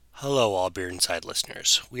Hello, all Beer Inside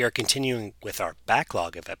listeners. We are continuing with our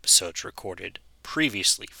backlog of episodes recorded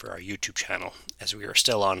previously for our YouTube channel, as we are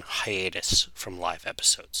still on hiatus from live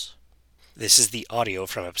episodes. This is the audio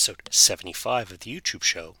from episode 75 of the YouTube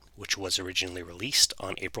show, which was originally released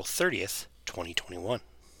on April 30th, 2021.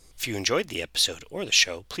 If you enjoyed the episode or the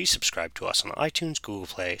show, please subscribe to us on iTunes, Google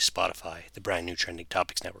Play, Spotify, the brand new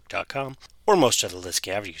trendingtopicsnetwork.com, or most other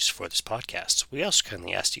listing avenues for this podcast. We also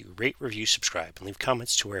kindly ask that you rate, review, subscribe, and leave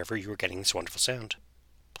comments to wherever you are getting this wonderful sound.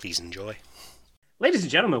 Please enjoy. Ladies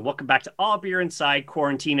and gentlemen, welcome back to All Beer Inside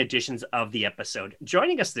quarantine editions of the episode.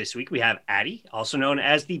 Joining us this week, we have Addie, also known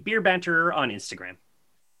as the Beer Banterer on Instagram.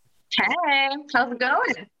 Hey, how's it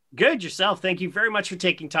going? Good, yourself. Thank you very much for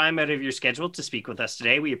taking time out of your schedule to speak with us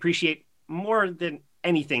today. We appreciate more than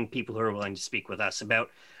anything people who are willing to speak with us about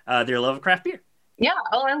their love of craft beer. Yeah,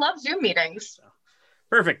 I love Zoom meetings.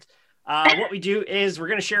 Perfect. What we do is we're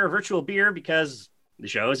going to share a virtual beer because the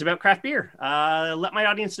show is about craft beer. Let my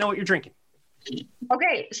audience know what you're drinking.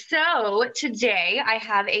 Okay, so today I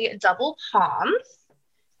have a double palm.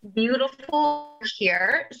 Beautiful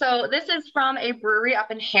here. So this is from a brewery up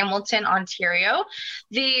in Hamilton, Ontario.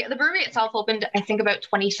 The brewery itself opened, I think, about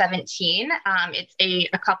 2017. It's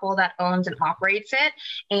a couple that owns and operates it.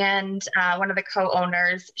 And one of the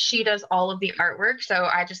co-owners, she does all of the artwork. So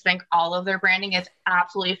I just think all of their branding is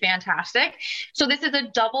absolutely fantastic. So this is a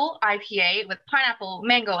double IPA with pineapple,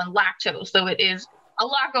 mango, and lactose. So it is a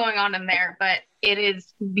lot going on in there, but it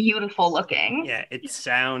is beautiful looking. Yeah, it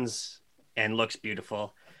sounds and looks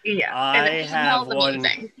beautiful. Yeah, I have one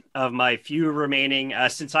of my few remaining,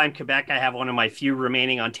 since I'm Quebec, I have one of my few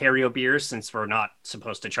remaining Ontario beers since we're not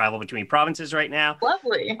supposed to travel between provinces right now.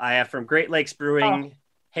 Lovely. I have from Great Lakes Brewing,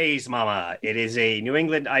 Haze Mama. It is a New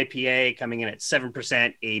England IPA coming in at 7%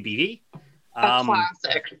 ABV. A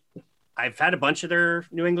classic. I've had a bunch of their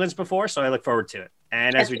New Englands before, so I look forward to it.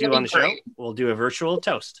 And as we do on the show, we'll do a virtual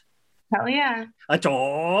toast. Hell yeah. A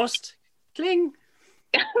toast. Cling.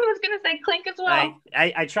 I was going to say clink as well.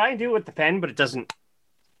 I try and do it with the pen, but it doesn't.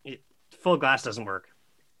 Full glass doesn't work.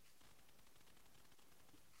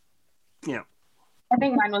 Yeah. I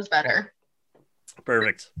think mine was better.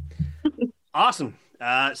 Perfect. Awesome.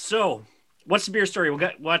 So, what's the beer story?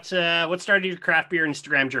 What started your craft beer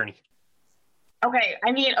Instagram journey? Okay.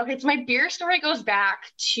 So my beer story goes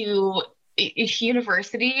back to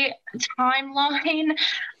university timeline.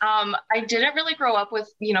 I didn't really grow up with,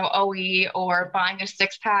 OE or buying a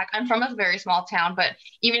six pack. I'm from a very small town, but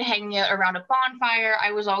even hanging out around a bonfire,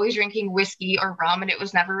 I was always drinking whiskey or rum, and it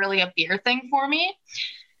was never really a beer thing for me.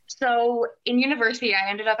 So in university, I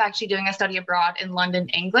ended up actually doing a study abroad in London,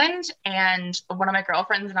 England. And one of my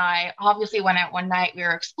girlfriends and I obviously went out one night. We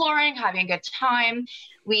were exploring, having a good time.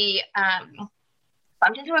 We,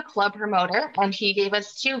 bumped into a club promoter, and he gave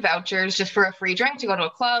us 2 vouchers just for a free drink to go to a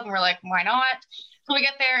club. And we're like, why not? So we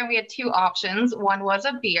get there and we had 2 options. One was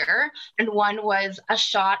a beer and one was a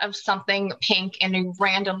shot of something pink in a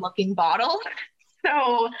random looking bottle.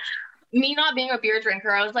 So me not being a beer drinker,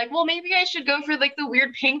 I was like, well, maybe I should go for like the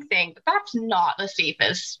weird pink thing, but that's not the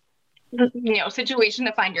safest situation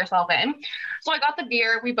to find yourself in. So I got the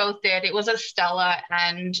beer. We both did. It was a Stella.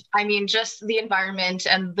 And just the environment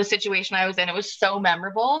and the situation I was in, it was so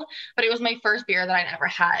memorable. But it was my first beer that I'd ever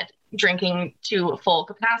had drinking to full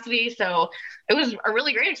capacity. So it was a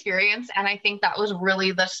really great experience. And I think that was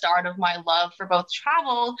really the start of my love for both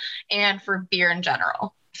travel and for beer in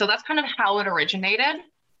general. So that's kind of how it originated.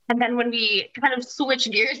 And then when we kind of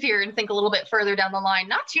switch gears here and think a little bit further down the line,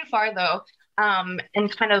 not too far though,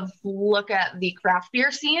 and kind of look at the craft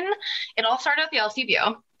beer scene, it all started at the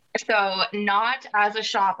LCBO. So not as a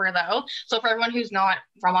shopper though. So for everyone who's not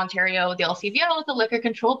from Ontario, the LCBO, the Liquor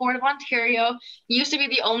Control Board of Ontario, used to be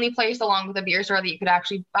the only place along with a beer store that you could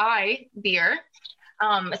actually buy beer.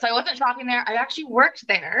 So I wasn't shopping there. I actually worked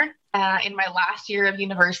there in my last year of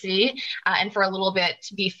university and for a little bit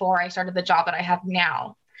before I started the job that I have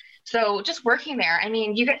now. So just working there,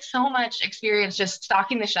 you get so much experience just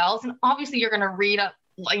stocking the shelves, and obviously you're going to read up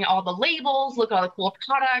all the labels, look at all the cool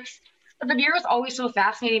products. But the beer was always so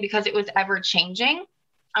fascinating because it was ever changing.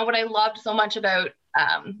 And what I loved so much about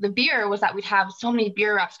the beer was that we'd have so many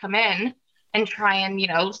beer reps come in and try and,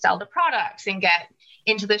 sell the products and get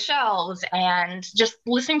into the shelves. And just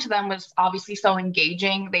listening to them was obviously so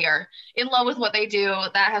engaging. They are in love with what they do.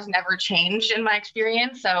 That has never changed in my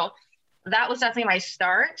experience. So that was definitely my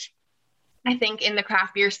start, I think, in the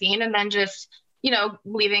craft beer scene. And then just,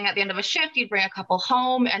 leaving at the end of a shift, you'd bring a couple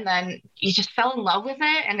home, and then you just fell in love with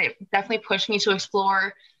it. And it definitely pushed me to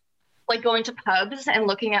explore, like going to pubs and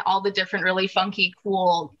looking at all the different really funky,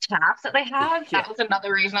 cool taps that they have. Yeah. That was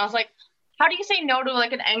another reason I was like, how do you say no to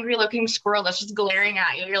like an angry looking squirrel that's just glaring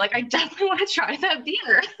at you? You're like, I definitely want to try that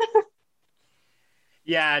beer.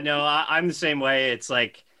 Yeah, no, I'm the same way. It's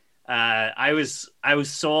like I was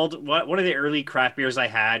sold one of the early craft beers I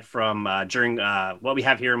had from during what we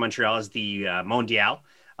have here in Montreal is the Mondial.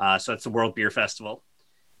 So it's the World Beer Festival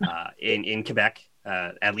in Quebec.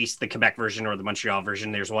 At least the Quebec version or the Montreal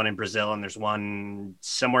version. There's one in Brazil and there's one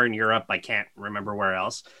somewhere in Europe. I can't remember where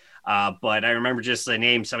else. But I remember just the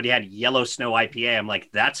name. Somebody had Yellow Snow IPA. I'm like,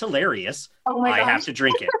 that's hilarious. Oh my I have gosh. to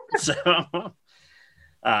drink it. So,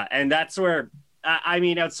 and that's where I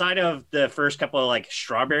mean, outside of the first couple of like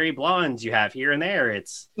strawberry blondes you have here and there,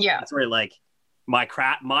 Yeah. that's where like my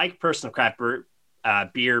personal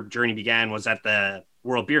beer journey began was at the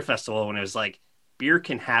World Beer Festival when it was like beer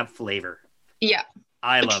can have flavor. Yeah.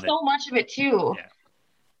 I Like love it. so much of it too. Yeah.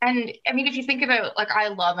 And I mean, if you think about like, I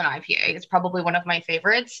love an IPA. It's probably one of my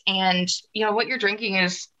favorites. And you know what you're drinking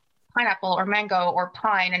is pineapple or mango or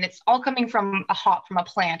pine, and it's all coming from a hop from a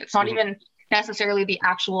plant. It's not Mhm. even necessarily the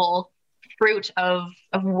actual fruit of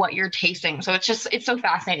what you're tasting. So it's so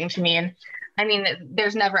fascinating to me. And I mean,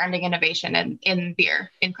 there's never ending innovation in beer,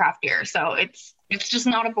 in craft beer. So it's just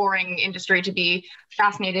not a boring industry to be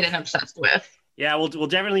fascinated and obsessed with. Yeah, we'll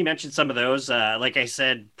definitely mention some of those. Like I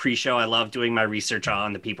said pre-show, I love doing my research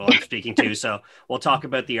on the people I'm speaking to. So we'll talk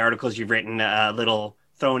about the articles you've written, a little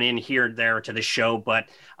thrown in here and there to the show. But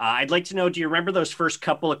I'd like to know, do you remember those first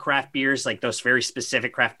couple of craft beers, like those very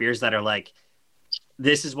specific craft beers that are like,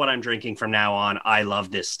 this is what I'm drinking from now on. I love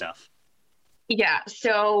this stuff. Yeah.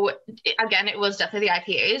 So again, it was definitely the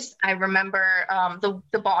IPAs. I remember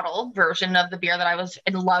the bottle version of the beer that I was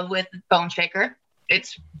in love with, Bone Shaker.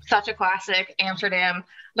 It's such a classic. Amsterdam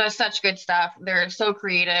does such good stuff. They're so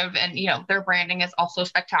creative, and you know their branding is also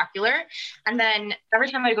spectacular. And then every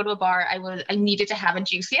time I go to a bar, I needed to have a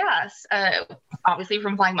juicy ass. Obviously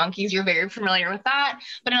from Flying Monkeys, you're very familiar with that.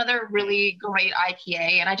 But another really great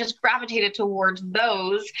IPA, and I just gravitated towards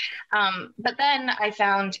those. But then I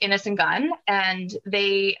found Innocent Gun, and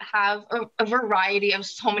they have a variety of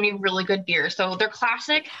so many really good beers. So their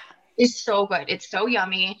classic is so good. It's so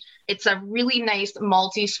yummy. It's a really nice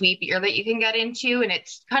malty sweet beer that you can get into, and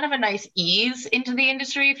it's kind of a nice ease into the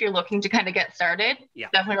industry if you're looking to kind of get started. Yeah.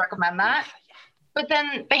 Definitely recommend Yeah. that. But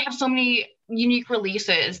then they have so many unique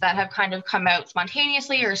releases that have kind of come out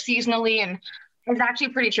spontaneously or seasonally, and it's actually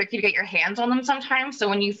pretty tricky to get your hands on them sometimes. So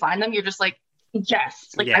when you find them, you're just like,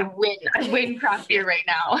 yes, like Yeah. I win craft beer right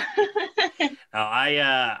now.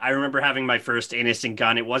 I remember having my first Innocent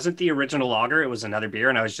Gun. It wasn't the original lager, it was another beer,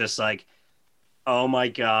 and I was just like, oh my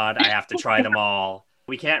God, I have to try them all.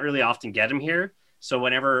 We can't really often get them here. So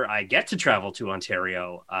whenever I get to travel to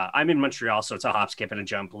Ontario, I'm in Montreal, so it's a hop, skip, and a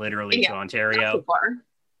jump literally to Yeah, not too Ontario. far.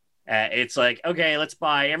 It's like, okay, let's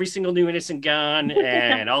buy every single new Innocent Gun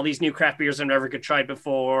and all these new craft beers I've never could tried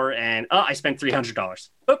before. And oh, I spent $300.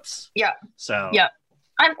 Oops. Yeah, So yeah.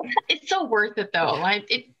 I'm, it's so worth it though.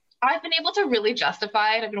 I've been able to really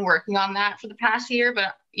justify it. I've been working on that for the past year,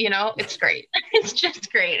 but you know, it's great. It's just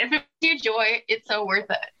great. If it gives you joy, it's so worth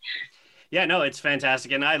it. yeah, no, it's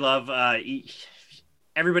fantastic, and I love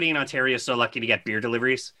everybody in Ontario is so lucky to get beer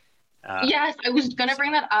deliveries. Yes, I was gonna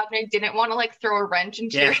bring that up, and I didn't want to like throw a wrench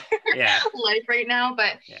into Yeah, your yeah, life right now,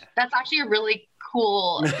 but yeah. that's actually a really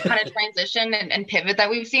cool kind of transition and pivot that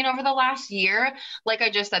we've seen over the last year. Like I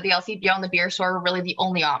just said, the LCBO and the beer store were really the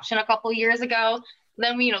only option a couple of years ago.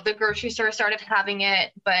 Then we, you know, the grocery store started having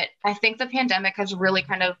it, but I think the pandemic has really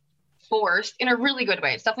kind of forced, in a really good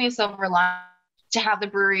way, it's definitely a silver lining, to have the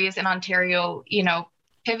breweries in Ontario, you know,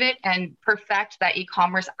 pivot and perfect that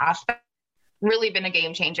e-commerce aspect. Really been a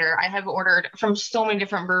game changer. I have ordered from so many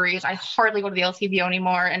different breweries. I hardly go to the LCBO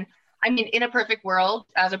anymore. And I mean, in a perfect world,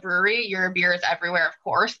 as a brewery, your beer is everywhere, of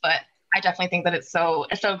course, but I definitely think that it's so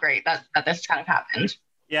great that this kind of happened.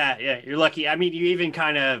 Yeah, yeah, you're lucky. I mean, you even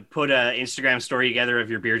kind of put a Instagram story together of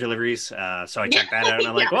your beer deliveries. So I checked that out, and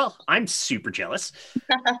I'm like, Yeah, well, I'm super jealous.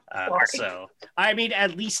 sorry. So I mean,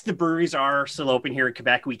 at least the breweries are still open here in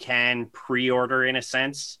Quebec. We can pre-order in a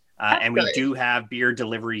sense, That's and we good. do have beer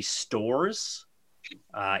delivery stores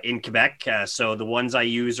in Quebec. So the ones I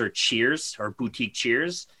use are Cheers or Boutique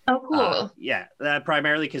Cheers. Oh, cool. Yeah,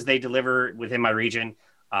 primarily because they deliver within my region.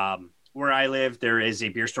 Where I live, there is a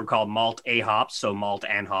beer store called Malt A Hops, so malt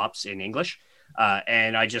and hops in English.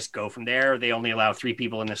 And I just go from there. They only allow 3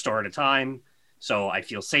 people in the store at a time. So I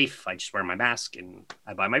feel safe. I just wear my mask and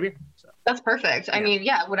I buy my beer. So, That's perfect. I yeah. mean,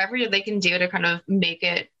 yeah, whatever they can do to kind of make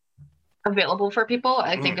it available for people,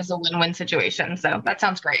 I think Mhm. is a win-win situation. So Yeah. that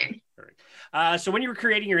sounds great. So when you were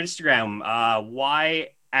creating your Instagram, why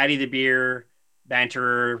Addie the Beer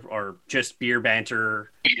Banterer or just Beer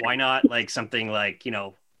Banter? Why not like something like,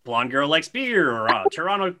 blonde girl likes beer or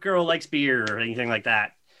Toronto girl likes beer or anything like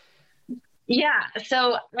that? Yeah.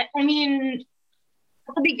 So, I mean,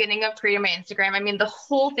 at the beginning of creating my Instagram, I mean, the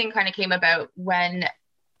whole thing kind of came about when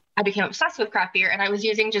I became obsessed with craft beer and I was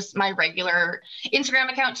using just my regular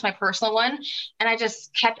Instagram account to my personal one. And I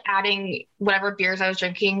just kept adding whatever beers I was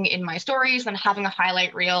drinking in my stories and having a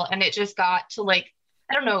highlight reel. And it just got to like,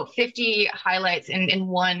 I don't know, 50 highlights in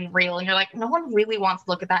one reel. And you're like, no one really wants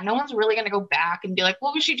to look at that. No one's really going to go back and be like,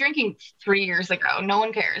 what was she drinking 3 years ago? No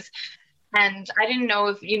one cares. And I didn't know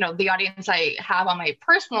if, the audience I have on my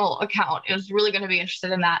personal account is really going to be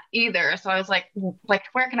interested in that either. So I was like,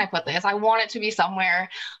 where can I put this? I want it to be somewhere.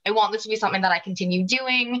 I want this to be something that I continue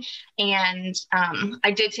doing. And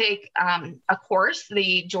I did take a course,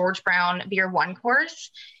 the George Brown Beer One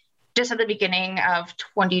course, just at the beginning of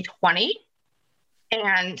 2020.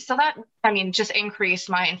 And so that, I mean, just increased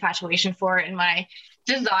my infatuation for it and my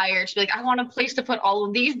desire to be like, I want a place to put all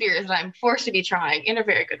of these beers that I'm forced to be trying in a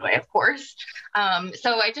very good way, of course.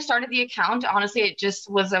 So I just started the account. Honestly, it just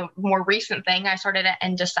was a more recent thing. I started it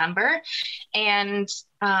in December and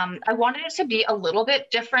I wanted it to be a little bit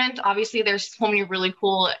different. Obviously, there's so many really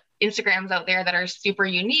cool Instagrams out there that are super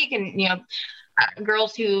unique and,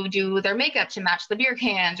 girls who do their makeup to match the beer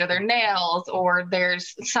cans or their nails, or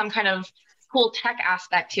there's some kind of cool tech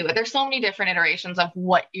aspect to it. There's so many different iterations of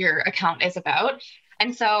what your account is about.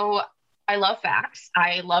 And so I love facts.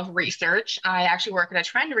 I love research. I actually work at a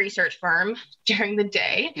trend research firm during the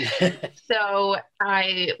day. So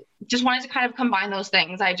I just wanted to kind of combine those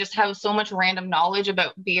things. I just have so much random knowledge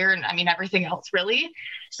about beer and I mean, everything else really.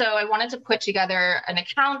 So I wanted to put together an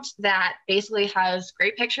account that basically has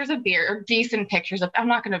great pictures of beer, or decent pictures of, I'm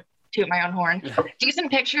not going to toot my own horn, decent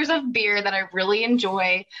pictures of beer that I really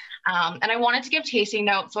enjoy. And I wanted to give tasting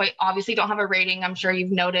notes. So I obviously don't have a rating. I'm sure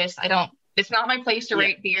you've noticed. It's not my place to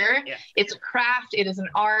rate beer. Yeah. It's a craft. It is an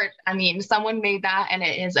art. I mean, someone made that and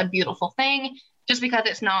it is a beautiful thing. Just because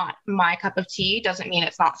it's not my cup of tea doesn't mean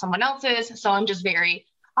it's not someone else's. So I'm just very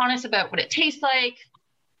honest about what it tastes like.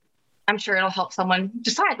 I'm sure it'll help someone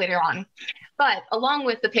decide later on. But along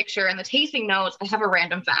with the picture and the tasting notes, I have a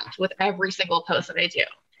random fact with every single post that I do.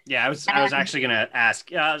 Yeah, I was actually going to ask.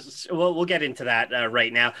 We'll get into that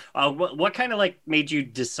right now. What kind of like made you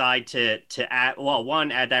decide to add? Well,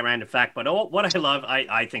 one, add that random fact, but what I love,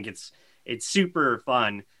 I think it's super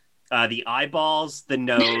fun. The eyeballs, the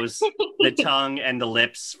nose, the tongue, and the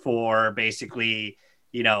lips for basically,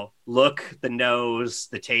 look, the nose,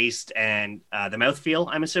 the taste, and the mouthfeel.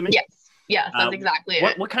 I'm assuming. Yes, that's exactly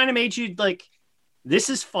it. What kind of made you like? This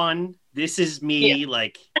is fun. This is me. Yeah.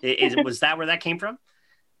 Like, was that where that came from?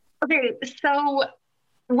 Okay, so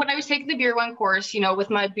when I was taking the Beer One course,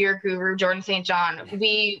 with my beer guru, Jordan St. John,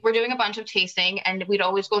 we were doing a bunch of tasting and we'd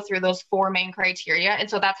always go through those 4 main criteria. And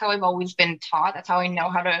so that's how I've always been taught. That's how I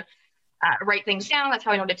know how to write things down. That's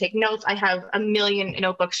how I know to take notes. I have a million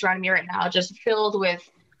notebooks around me right now, just filled with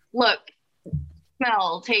look,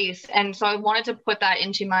 smell, taste. And so I wanted to put that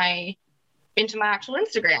into my actual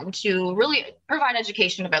Instagram to really provide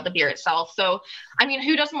education about the beer itself. So, I mean,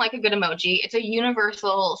 who doesn't like a good emoji? It's a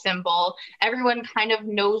universal symbol. Everyone kind of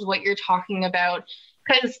knows what you're talking about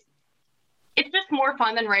because it's just more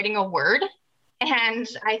fun than writing a word. And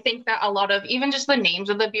I think that a lot of, even just the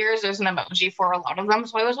names of the beers, there's an emoji for a lot of them.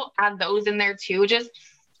 So I always will add those in there too. I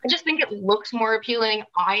just think it looks more appealing.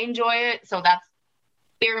 I enjoy it. So that's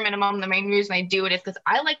bare minimum. The main reason I do it is because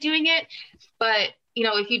I like doing it. But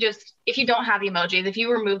if you don't have emojis, if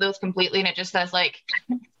you remove those completely and it just says like,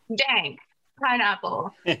 dang,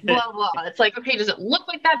 pineapple, blah, blah. It's like, okay, does it look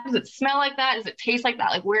like that? Does it smell like that? Does it taste like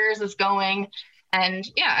that? Like, where is this going? And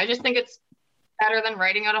yeah, I just think it's better than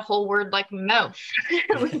writing out a whole word like mouth.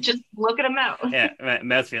 Just look at a mouth. Yeah,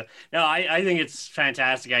 mouthfeel. No, I think it's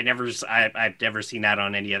fantastic. I've never seen that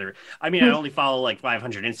on any other. I mean, I only follow like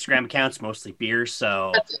 500 Instagram accounts, mostly beer,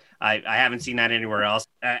 so I haven't seen that anywhere else.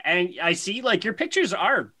 And I see like your pictures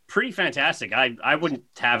are pretty fantastic. I wouldn't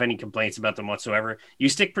have any complaints about them whatsoever. You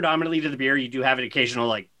stick predominantly to the beer. You do have an occasional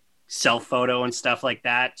like self photo and stuff like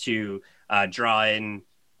that to draw in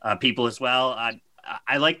people as well.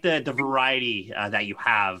 I like the variety that you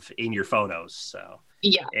have in your photos. So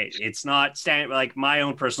yeah, it's not standard like my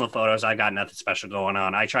own personal photos. I got nothing special going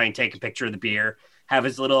on. I try and take a picture of the beer, have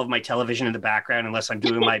as little of my television in the background, unless I'm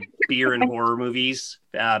doing my beer and horror movies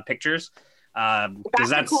pictures.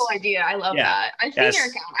 That's a cool idea. I love that. I've seen your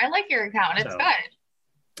account. I like your account. It's good.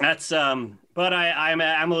 That's but I'm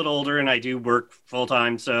a little older and I do work full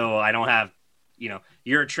time, so I don't have,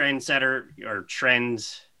 you're a trendsetter or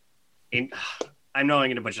trends in. I know I'm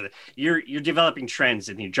going to butcher that. You're developing trends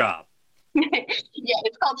in your job. Yeah,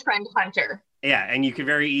 it's called Trend Hunter. Yeah, and you can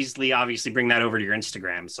very easily obviously bring that over to your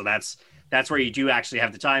Instagram. So that's where you do actually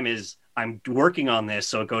have the time is I'm working on this,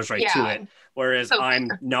 so it goes right to Yeah. it. Whereas So I'm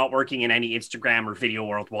fair. not working in any Instagram or video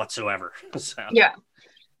world whatsoever. So Yeah.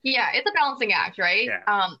 Yeah, it's a balancing act, right?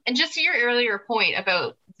 yeah. And just to your earlier point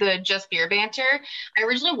about the just beer banter, I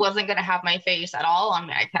originally wasn't going to have my face at all on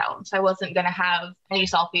my account. So I wasn't going to have any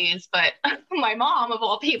selfies, but my mom of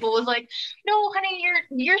all people was like, "No, honey,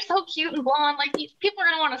 you're so cute and blonde. Like people are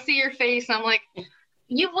going to want to see your face." And I'm like,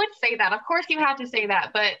 "You would say that. Of course you have to say that."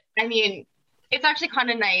 But I mean, it's actually kind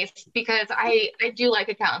of nice because I do like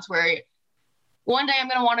accounts where one day I'm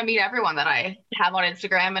going to want to meet everyone that I have on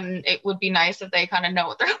Instagram, and it would be nice if they kind of know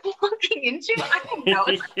what they're looking into. I don't know.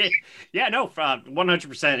 Yeah, no,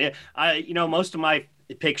 100%. Most of my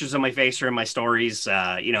pictures of my face are in my stories.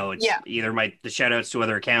 It's Yeah, either the shout outs to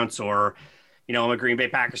other accounts or, I'm a Green Bay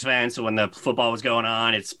Packers fan. So when the football was going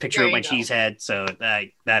on, it's a picture there of my you go. cheese head. So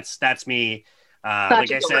that's me. Like Such a I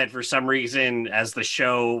good one. said, for some reason, as the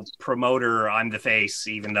show promoter, I'm the face,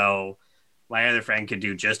 even though my other friend could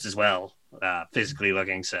do just as well, physically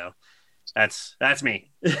looking. So that's me.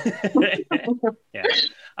 Yeah.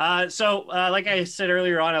 Like I said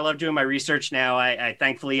earlier on, I love doing my research now. I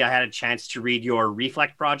thankfully I had a chance to read your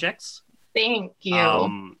Reflect projects. Thank you.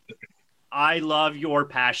 Um, I love your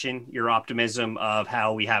passion, your optimism of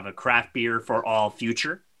how we have a craft beer for all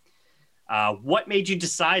future. What made you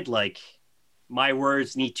decide like my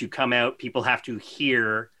words need to come out? People have to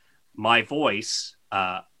hear my voice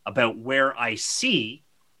about where I see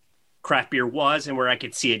craft beer was and where I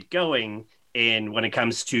could see it going. And when it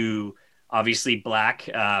comes to obviously black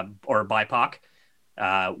or BIPOC,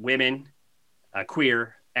 women,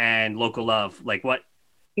 queer, and local love, like what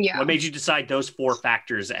Yeah. made you decide those four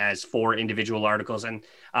factors as four individual articles? And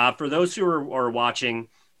for those who are watching,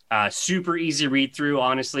 super easy read through.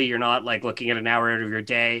 Honestly, you're not like looking at an hour out of your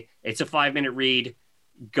day. It's a 5 minute read.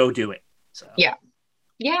 Go do it. So Yeah.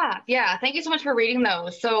 Yeah. Yeah. Thank you so much for reading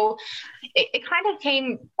those. So it kind of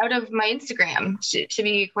came out of my Instagram, to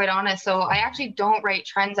be quite honest. So I actually don't write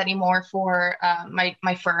trends anymore for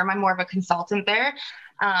my firm. I'm more of a consultant there.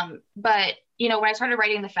 But when I started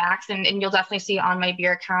writing the facts, and you'll definitely see on my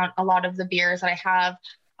beer account, a lot of the beers that I have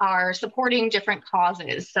are supporting different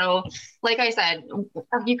causes. So, like I said,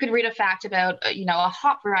 you could read a fact about, a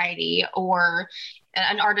hop variety or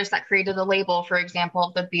an artist that created the label, for example,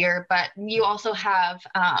 of the beer, but you also have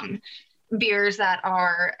beers that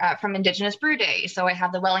are from Indigenous Brew Day. So I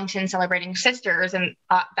have the Wellington celebrating sisters, and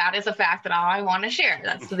that is a fact that I want to share.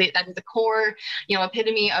 That is the core,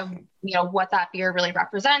 epitome of what that beer really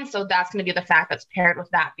represents. So that's going to be the fact that's paired with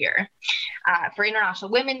that beer. For International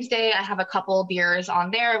Women's Day, I have a couple beers on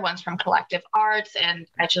there. One's from Collective Arts, and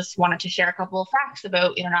I just wanted to share a couple of facts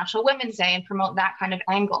about International Women's Day and promote that kind of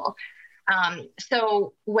angle.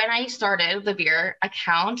 So when I started the beer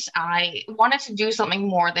account, I wanted to do something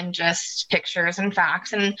more than just pictures and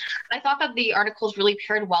facts. And I thought that the articles really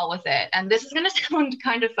paired well with it. And this is going to sound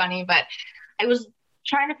kind of funny, but I was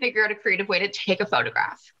trying to figure out a creative way to take a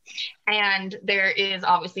photograph. And there is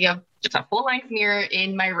obviously just a full length mirror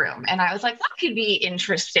in my room. And I was like, that could be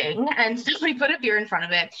interesting. And so we put a beer in front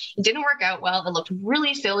of it. It didn't work out well. It looked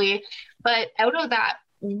really silly. But out of that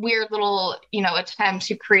weird little attempt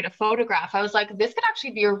to create a photograph, I was like, this could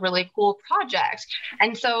actually be a really cool project.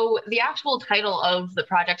 And so the actual title of the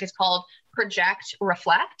project is called Project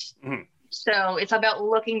Reflect. mhm. So it's about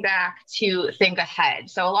looking back to think ahead.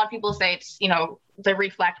 So a lot of people say it's the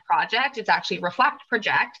Reflect Project. It's actually Reflect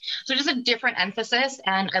Project. So just a different emphasis,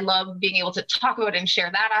 and I love being able to talk about and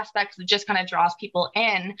share that aspect. It just kind of draws people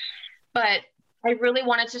in. But I really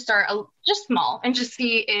wanted to start just small and just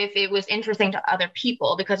see if it was interesting to other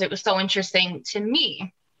people, because it was so interesting to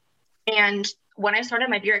me. And when I started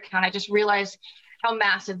my beer account, I just realized how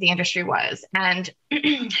massive the industry was and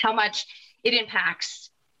how much it impacts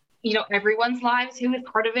everyone's lives who is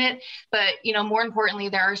part of it. But more importantly,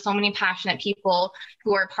 there are so many passionate people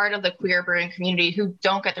who are part of the queer brewing community who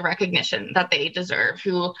don't get the recognition that they deserve,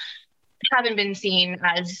 who haven't been seen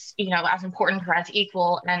as as important or as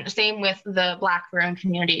equal. And same with the Black brewing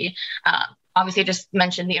community. Obviously, I just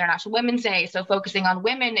mentioned the International Women's Day, so focusing on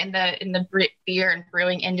women in the beer and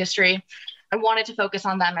brewing industry, I wanted to focus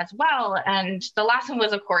on them as well. And the last one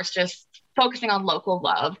was, of course, just focusing on local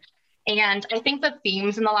love. And I think the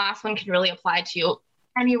themes in the last one can really apply to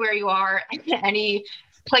anywhere you are, any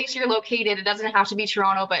place you're located. It doesn't have to be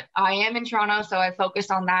Toronto, but I am in Toronto, so I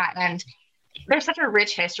focused on that. And there's such a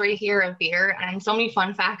rich history here of beer and so many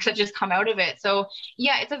fun facts that just come out of it. So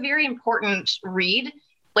yeah, it's a very important read.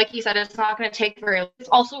 Like you said, it's not going to take very, it's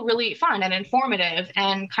also really fun and informative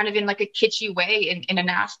and kind of in like a kitschy way in an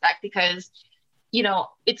aspect, because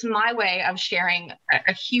it's my way of sharing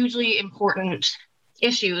a hugely important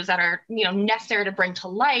issues that are, necessary to bring to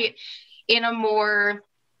light in a more,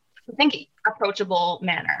 I think, approachable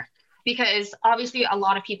manner. Because obviously, a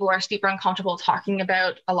lot of people are super uncomfortable talking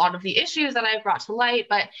about a lot of the issues that I've brought to light,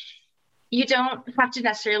 but you don't have to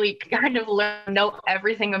necessarily kind of know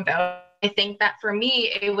everything about it. I think that for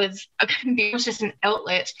me, it was just an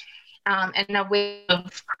outlet, and a way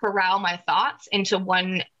of corral my thoughts into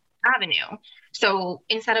one avenue. So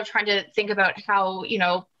instead of trying to think about how,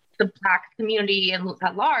 the Black community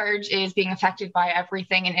at large is being affected by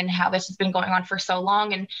everything, and how this has been going on for so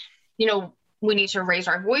long, and, we need to raise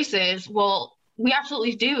our voices. Well, we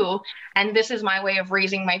absolutely do. And this is my way of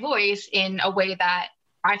raising my voice in a way that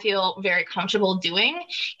I feel very comfortable doing,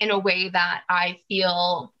 in a way that I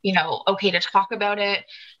feel, okay to talk about it,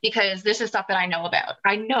 because this is stuff that I know about.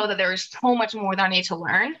 I know that there's so much more that I need to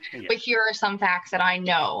learn, but here are some facts that I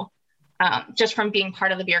know, just from being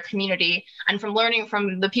part of the beer community and from learning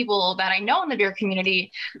from the people that I know in the beer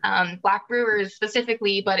community, Black brewers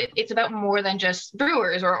specifically, but it's about more than just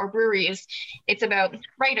brewers or breweries. It's about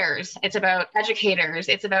writers, it's about educators,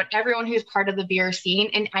 it's about everyone who's part of the beer scene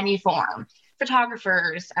in any form.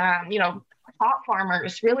 Photographers, pot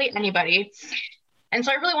farmers, really anybody. And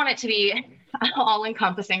so I really want it to be all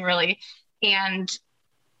encompassing, really. And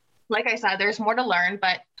like I said, there's more to learn,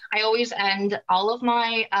 but I always end all of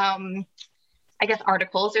my,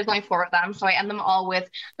 articles. There's only 4 of them. So I end them all with,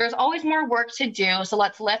 there's always more work to do. So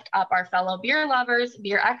let's lift up our fellow beer lovers,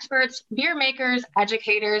 beer experts, beer makers,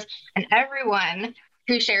 educators, and everyone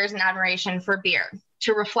who shares an admiration for beer.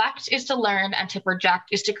 To reflect is to learn, and to project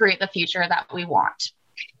is to create the future that we want.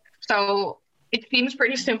 So it seems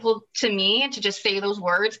pretty simple to me to just say those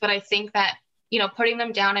words, but I think that, putting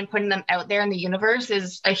them down and putting them out there in the universe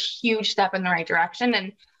is a huge step in the right direction,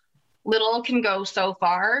 and little can go so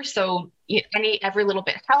far. So every little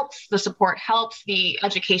bit helps, the support helps, the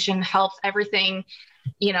education helps, everything,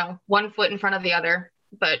 one foot in front of the other,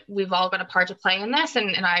 but we've all got a part to play in this.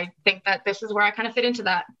 And I think that this is where I kind of fit into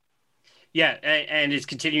that. Yeah, and it's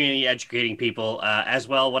continually educating people as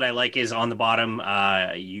well. What I like is on the bottom,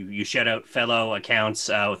 you shout out fellow accounts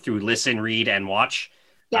through listen, read, and watch,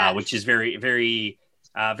 Yes. which is very, very,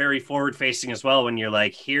 very forward facing as well. When you're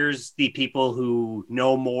like, here's the people who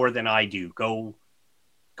know more than I do. Go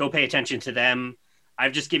pay attention to them.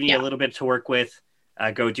 I've just given you a little bit to work with.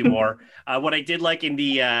 Go do more. What I did like in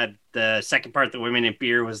the second part, the women in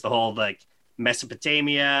beer, was the whole like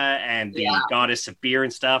Mesopotamia and the goddess of beer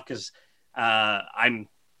and stuff, because I'm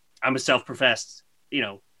a self-professed,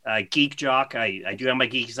 geek jock. I do have my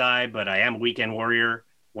geek side, but I am a weekend warrior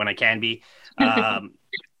when I can be.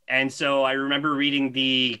 And so I remember reading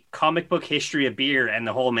the comic book history of beer and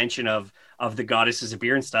the whole mention of the goddesses of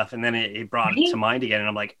beer and stuff. And then it brought it to mind again. And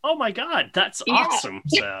I'm like, oh my God, that's awesome.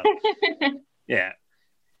 So yeah.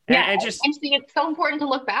 And see, it's so important to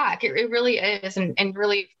look back. It really is. And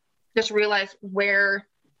really just realize where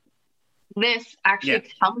this actually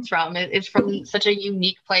comes from. It's from such a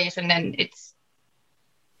unique place, and then it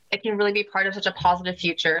can really be part of such a positive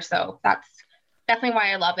future. So that's definitely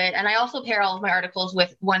why I love it. And I also pair all of my articles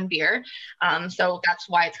with one beer. So that's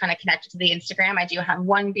why it's kind of connected to the Instagram. I do have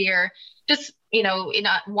one beer, just, in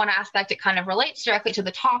one aspect, it kind of relates directly to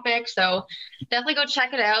the topic. So definitely go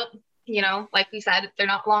check it out. Like we said, they're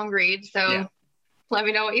not long reads. So let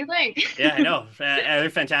me know what you think. Yeah, I know. They're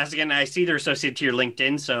fantastic. And I see they're associated to your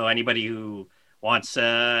LinkedIn. So anybody who wants,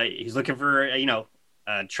 he's looking for,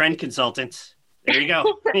 a trend consultant, there you go.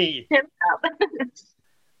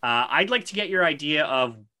 I'd like to get your idea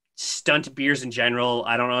of stunt beers in general.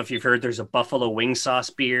 I don't know if you've heard, there's a buffalo wing sauce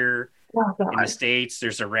beer in the States.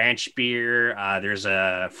 There's a ranch beer. There's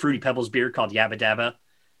a Fruity Pebbles beer called Yabba Dabba.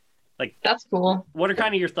 Like, that's cool. What are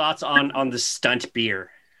kind of your thoughts on the stunt beer?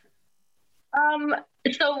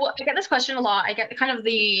 So I get this question a lot. I get kind of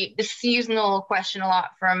the seasonal question a lot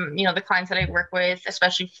from, the clients that I work with,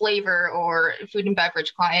 especially flavor or food and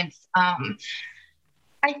beverage clients.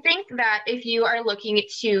 I think that if you are looking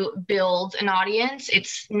to build an audience,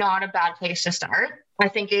 it's not a bad place to start. I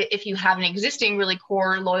think if you have an existing really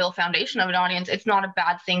core, loyal foundation of an audience, it's not a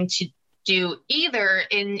bad thing to do either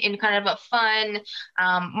in kind of a fun,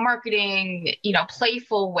 marketing,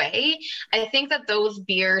 playful way. I think that those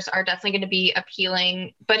beers are definitely going to be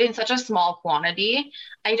appealing, but in such a small quantity.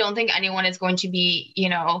 I don't think anyone is going to be,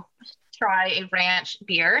 try a ranch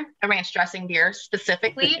dressing beer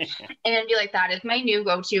specifically, and be like, that is my new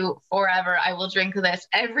go-to forever. I will drink this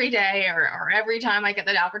every day, or every time I get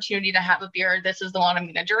the opportunity to have a beer, this is the one I'm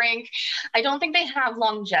going to drink. I don't think they have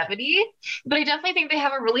longevity, but I definitely think they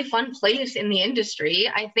have a really fun place in the industry.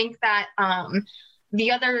 I think that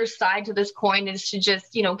the other side to this coin is to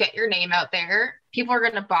just, get your name out there. People are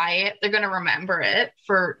going to buy it. They're going to remember it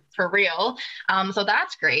for real. So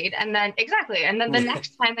that's great. And then exactly. And then the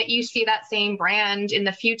next time that you see that same brand in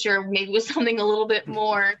the future, maybe with something a little bit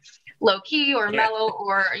more low key or mellow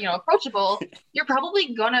or, approachable, you're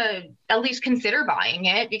probably going to at least consider buying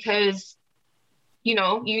it because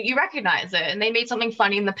you recognize it and they made something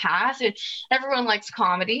funny in the past. Everyone likes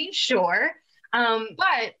comedy, sure.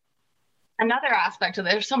 But another aspect of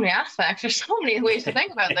there's so many aspects, there's so many ways to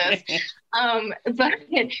think about this. But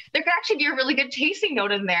there could actually be a really good tasting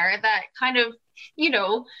note in there that kind of,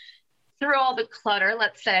 through all the clutter,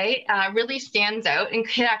 let's say, really stands out and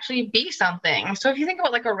could actually be something. So if you think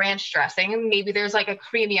about like a ranch dressing, maybe there's like a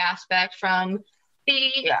creamy aspect from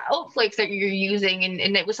the oat flakes that you're using,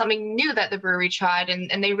 and it was something new that the brewery tried,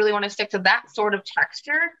 and they really want to stick to that sort of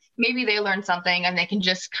texture. Maybe they learned something and they can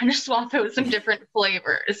just kind of swap out some different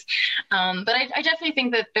flavors. But I definitely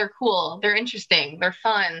think that they're cool, they're interesting, they're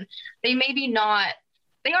fun. They maybe not,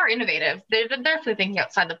 they are innovative. They're definitely thinking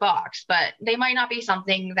outside the box, but they might not be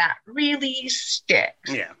something that really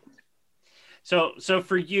sticks. Yeah. So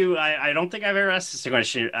for you, I don't think I've ever asked this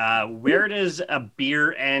question. Where does a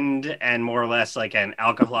beer end and more or less like an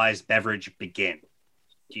alcoholized beverage begin,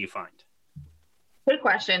 do you find? Good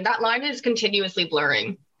question. That line is continuously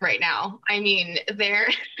blurring right now. I mean, there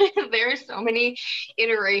are so many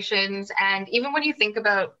iterations. And even when you think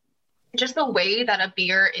about just the way that a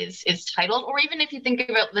beer is titled, or even if you think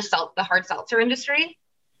about the hard seltzer industry,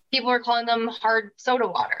 people are calling them hard soda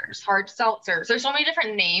waters, hard seltzers. There's so many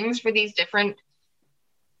different names for these different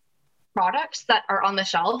products that are on the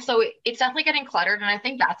shelf. So it's definitely getting cluttered. And I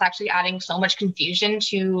think that's actually adding so much confusion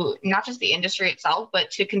to not just the industry itself,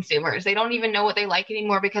 but to consumers. They don't even know what they like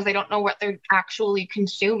anymore because they don't know what they're actually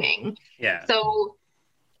consuming. Yeah. So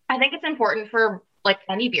I think it's important for like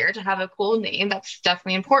any beer to have a cool name. That's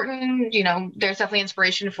definitely important. There's definitely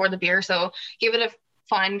inspiration for the beer. So give it a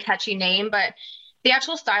fun, catchy name. But the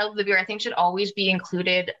actual style of the beer, I think, should always be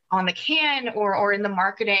included on the can or in the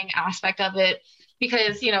marketing aspect of it,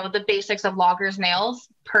 because, the basics of lagers and ales,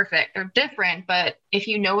 perfect. They're different, but if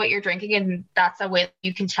you know what you're drinking and that's a way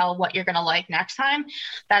you can tell what you're going to like next time,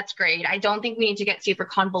 that's great. I don't think we need to get super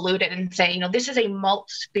convoluted and say, this is a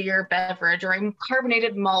malt beer beverage or a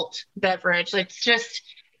carbonated malt beverage. It's just,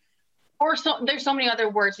 there's so many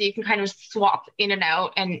other words that you can kind of swap in and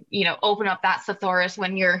out and, open up that thesaurus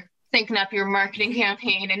when you're thinking up your marketing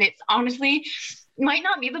campaign. And it's honestly might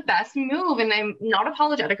not be the best move. And I'm not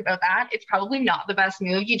apologetic about that. It's probably not the best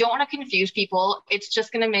move. You don't want to confuse people. It's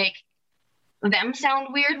just going to make them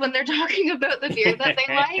sound weird when they're talking about the beer that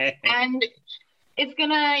they like. And it's going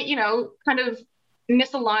to, kind of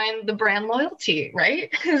misalign the brand loyalty, right?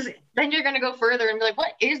 Because then you're going to go further and be like,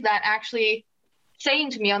 what is that actually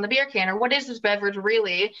saying to me on the beer can? Or what is this beverage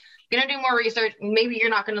really? You're gonna do more research. Maybe you're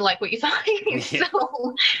not gonna like what you thought.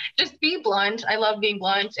 So just be blunt. I love being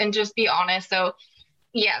blunt and just be honest. So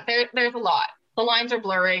yeah, there's a lot. The lines are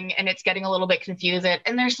blurring and it's getting a little bit confusing.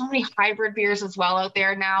 And there's so many hybrid beers as well out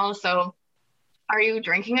there now. So are you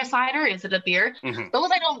drinking a cider? Is it a beer? Mm-hmm.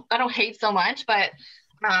 Those I don't hate so much, but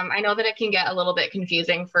I know that it can get a little bit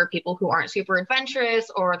confusing for people who aren't super adventurous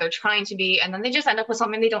or they're trying to be, and then they just end up with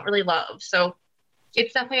something they don't really love. So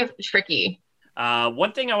it's definitely tricky.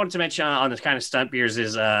 One thing I wanted to mention on this kind of stunt beers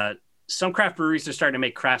is some craft breweries are starting to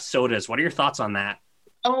make craft sodas. What are your thoughts on that?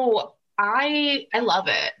 Oh, I love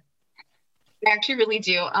it. I actually really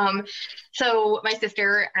do. So my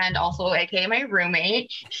sister and also AKA my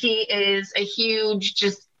roommate, she is a huge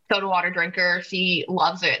just soda water drinker. She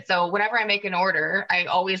loves it. So whenever I make an order, I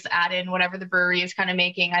always add in whatever the brewery is kind of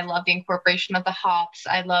making. I love the incorporation of the hops.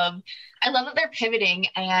 I love that they're pivoting.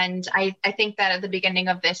 And I think that at the beginning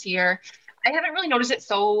of this year, I haven't really noticed it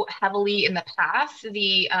so heavily in the past,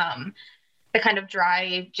 the kind of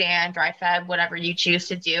dry Jan, dry Feb, whatever you choose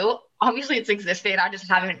to do. Obviously it's existed. I just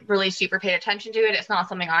haven't really super paid attention to it. It's not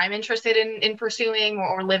something I'm interested in pursuing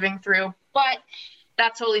or living through, but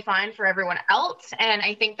that's totally fine for everyone else. And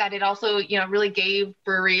I think that it also, really gave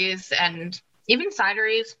breweries and even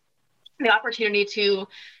cideries the opportunity to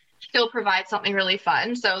still provide something really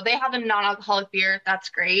fun. So they have a non-alcoholic beer. That's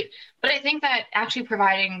great. But I think that actually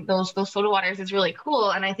providing those soda waters is really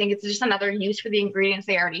cool. And I think it's just another use for the ingredients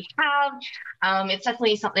they already have. It's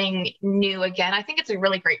definitely something new again. I think it's a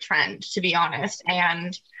really great trend, to be honest.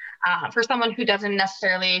 And for someone who doesn't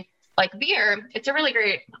necessarily like beer, it's a really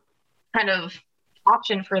great kind of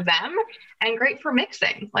option for them and great for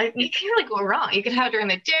mixing. Like you can't really go wrong. You could have it during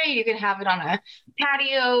the day, you could have it on a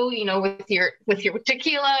patio, with your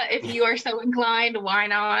tequila if you are so inclined. Why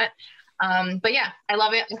not? But yeah, I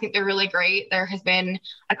love it. I think they're really great. There has been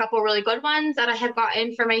a couple really good ones that I have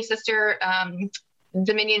gotten for my sister.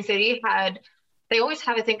 Dominion City they always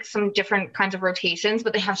have, I think, some different kinds of rotations,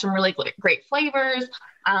 but they have some really great flavors.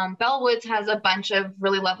 Bellwoods has a bunch of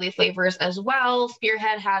really lovely flavors as well.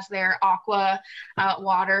 Spearhead has their aqua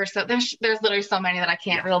water. So there's literally so many that I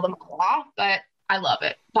can't reel them all off, but I love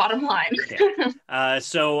it. Bottom line.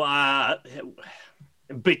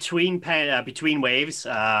 Between waves,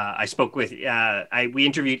 I spoke with we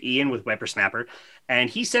interviewed Ian with Whippersnapper, and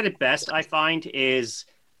he said it best. I find is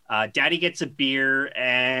daddy gets a beer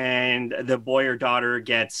and the boy or daughter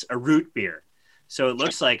gets a root beer, so it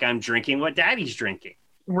looks like I'm drinking what daddy's drinking.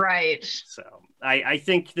 Right. So I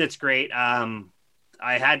think that's great. I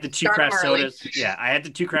had the two craft sodas. Yeah, I had the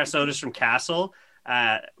two craft sodas from Castle.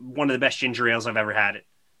 One of the best ginger ales I've ever had.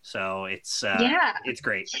 So it's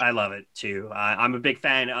great. I love it too. I'm a big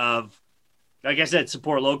fan of, like I said,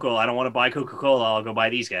 support local. I don't want to buy Coca-Cola. I'll go buy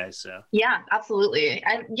these guys. So yeah, absolutely.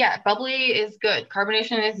 And yeah, bubbly is good.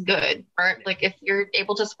 Carbonation is good. Or like if you're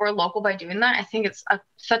able to support local by doing that, I think it's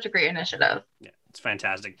such a great initiative. Yeah, it's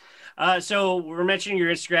fantastic. So we're mentioning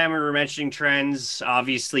your Instagram and we're mentioning trends.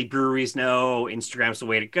 Obviously, breweries know Instagram's the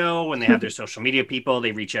way to go. When they have their social media people,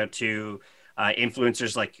 they reach out to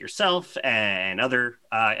influencers like yourself and other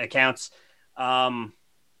accounts.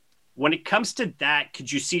 When it comes to that,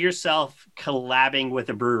 could you see yourself collabing with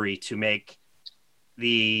a brewery to make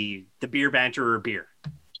the beer Banterer beer?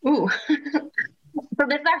 Ooh. So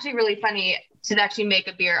this is actually really funny to actually make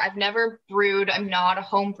a beer. I've never brewed. I'm not a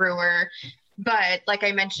home brewer. But like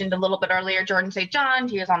I mentioned a little bit earlier, Jordan St. John,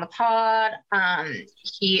 he was on the pod.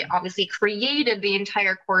 He obviously created the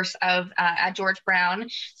entire course of at George Brown.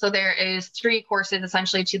 So there is 3 courses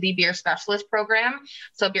essentially to the beer specialist program.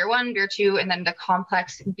 So beer 1, beer 2, and then the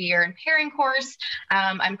complex beer and pairing course.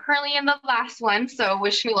 I'm currently in the last one, so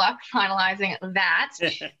wish me luck finalizing that.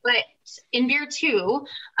 But in beer 2,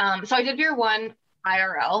 so I did beer 1,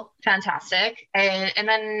 IRL, fantastic. And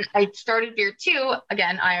then I started beer 2,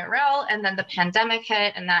 again, IRL, and then the pandemic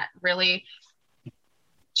hit and that really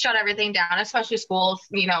shut everything down, especially schools,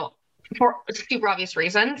 for super obvious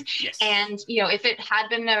reasons. Yes. And, if it had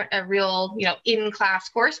been a real, in-class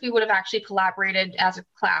course, we would have actually collaborated as a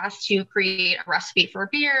class to create a recipe for a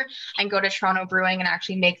beer and go to Toronto Brewing and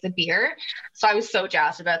actually make the beer. So I was so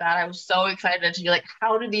jazzed about that. I was so excited to be like,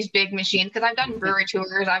 how do these big machines, because I've done brewery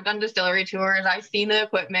tours, I've done distillery tours, I've seen the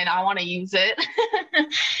equipment, I want to use it.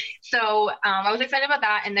 So I was excited about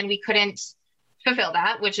that. And then we couldn't fulfill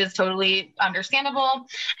that, which is totally understandable.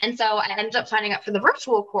 And so I ended up signing up for the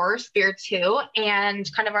virtual course, Beer 2, and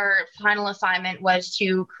kind of our final assignment was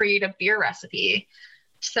to create a beer recipe.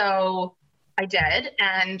 So I did,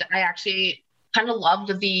 and I actually kind of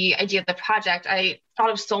loved the idea of the project. I thought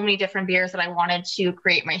of so many different beers that I wanted to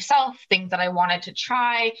create myself, things that I wanted to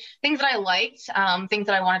try, things that I liked, things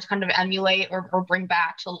that I wanted to kind of emulate or bring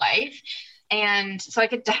back to life. And so I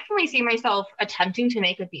could definitely see myself attempting to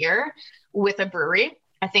make a beer with a brewery.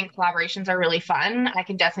 I think collaborations are really fun. I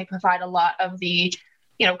can definitely provide a lot of the,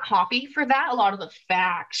 copy for that, a lot of the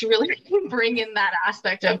facts, really bring in that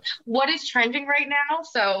aspect of what is trending right now.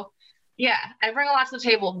 So yeah, I bring a lot to the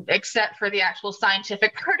table, except for the actual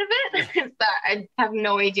scientific part of it, that I have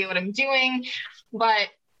no idea what I'm doing. But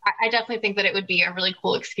I definitely think that it would be a really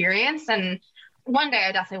cool experience. And one day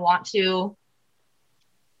I definitely want to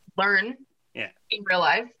learn in real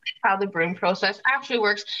life how the brewing process actually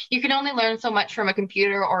works. You can only learn so much from a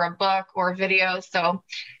computer or a book or a video. So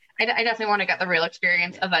I definitely want to get the real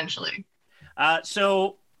experience eventually.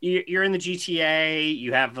 So you're in the GTA.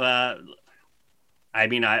 You have,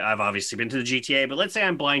 I've obviously been to the GTA, but let's say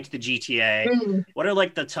I'm blind to the GTA. Mm. What are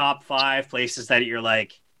like the top 5 places that you're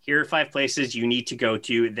like, here are 5 places you need to go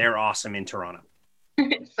to. They're awesome in Toronto.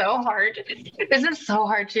 It's so hard. This is so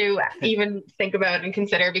hard to even think about and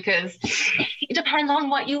consider because it depends on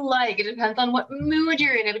what you like. It depends on what mood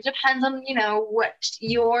you're in. It depends on, what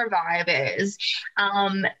your vibe is.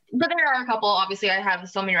 But there are a couple, obviously I have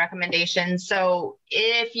so many recommendations. So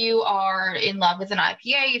if you are in love with an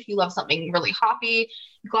IPA, if you love something really hoppy,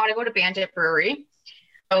 you got to go to Bandit Brewery.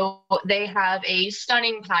 So they have a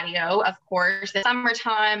stunning patio, of course. It's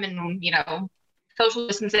summertime and, social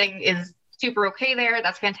distancing is super okay there.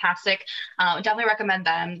 That's fantastic. Definitely recommend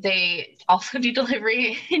them. They also do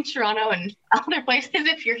delivery in Toronto and other places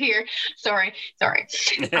if you're here. Sorry. So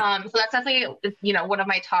that's definitely, one of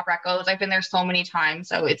my top recos. I've been there so many times.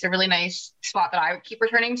 So it's a really nice spot that I would keep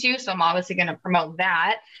returning to. So I'm obviously going to promote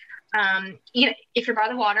that. If you're by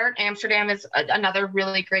the water, Amsterdam is another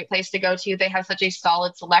really great place to go to. They have such a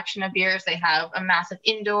solid selection of beers. They have a massive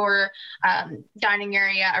indoor dining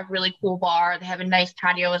area, a really cool bar. They have a nice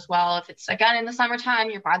patio as well. If it's again in the summertime,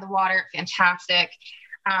 you're by the water, fantastic.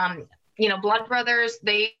 Um, Blood Brothers,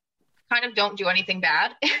 they kind of don't do anything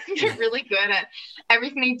bad. They're really good at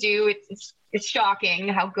everything they do. It's shocking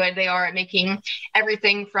how good they are at making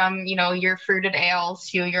everything from, your fruited ales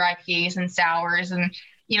to your IPAs and sours. And,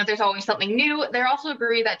 there's always something new. They're also a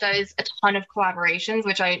brewery that does a ton of collaborations,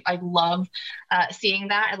 which I love seeing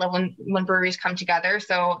that. I love when breweries come together.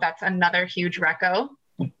 So that's another huge reco.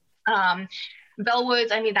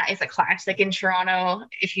 Bellwoods, I mean, that is a classic in Toronto.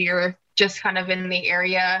 If you're just kind of in the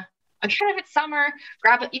area, again, if it's summer,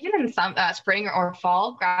 grab it, even in some spring or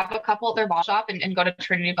fall, grab a couple at their bottle shop and go to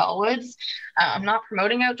Trinity Bellwoods. I'm not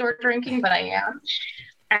promoting outdoor drinking, but I am.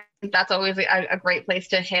 And that's always a great place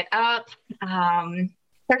to hit up.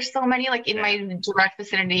 There's so many, like in my direct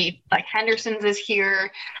vicinity, like Henderson's is here.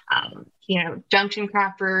 Junction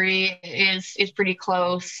Craft Brewery is pretty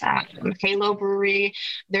close. Halo Brewery,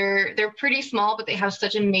 they're pretty small, but they have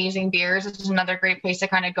such amazing beers. This is another great place to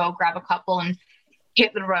kind of go grab a couple and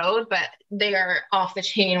hit the road, but they are off the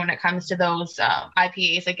chain when it comes to those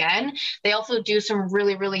IPAs again. They also do some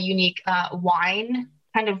really, really unique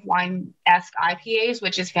wine-esque IPAs,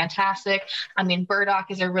 which is fantastic. I mean, Burdock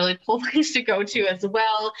is a really cool place to go to as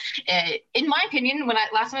well. In my opinion,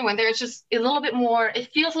 last time I went there, it feels a little bit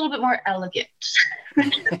more elegant.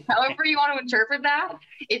 However you want to interpret that,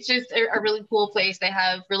 it's just a really cool place. They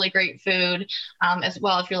have really great food as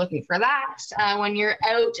well if you're looking for that when you're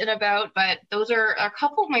out and about. But those are a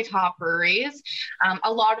couple of my top breweries.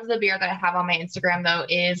 A lot of the beer that I have on my Instagram, though,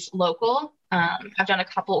 is local. I've done a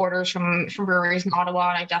couple orders from breweries in Ottawa,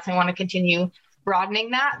 and I definitely want to continue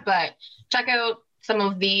broadening that. But check out some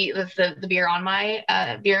of the beer on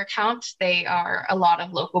my beer account. They are a lot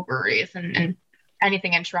of local breweries and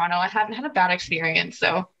anything in Toronto. I haven't had a bad experience,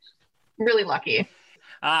 so I'm really lucky.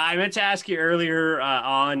 I meant to ask you earlier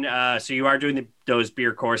so you are doing those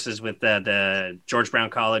beer courses with the George Brown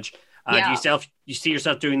College. Yeah. Do you see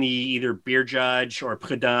yourself doing the either beer judge or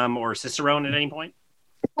Prud'homme or Cicerone at any point?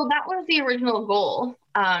 Well, that was the original goal,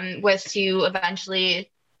 was to eventually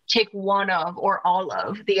take one of or all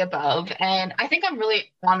of the above. And I think I'm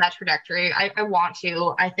really on that trajectory. I want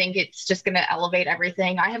to. I think it's just going to elevate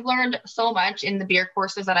everything. I have learned so much in the beer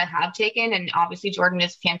courses that I have taken. And obviously, Jordan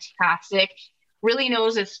is fantastic. Really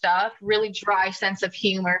knows his stuff, really dry sense of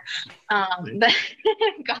humor. But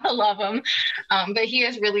gotta love him. But he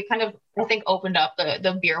has really kind of, I think, opened up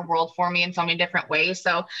the beer world for me in so many different ways.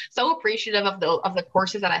 So appreciative of the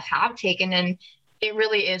courses that I have taken. And it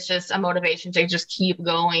really is just a motivation to just keep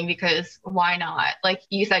going, because why not? Like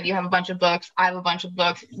you said, you have a bunch of books. I have a bunch of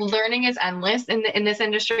books. Learning is endless in this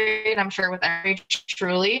industry, and I'm sure with every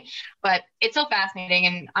truly, but it's so fascinating,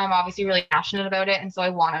 and I'm obviously really passionate about it. And so I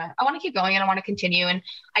want to keep going, and I want to continue. And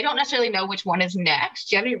I don't necessarily know which one is next.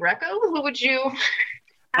 Do you have any recos? What would you?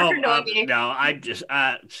 No,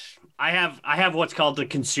 I have what's called the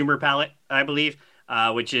consumer palate, I believe,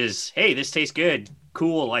 which is, hey, this tastes good.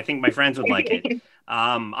 Cool. I think my friends would like it.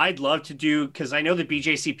 I'd love to do, because I know the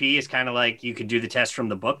BJCP is kind of like you could do the test from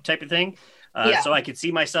the book type of thing. So I could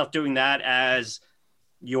see myself doing that as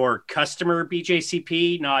your customer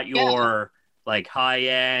BJCP, not your like high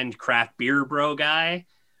end craft beer bro guy.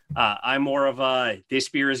 I'm more of a, this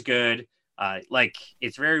beer is good. Like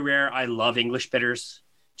it's very rare. I love English bitters,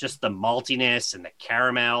 just the maltiness and the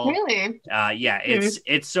caramel. Really?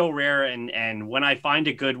 It's so rare. And when I find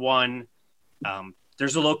a good one,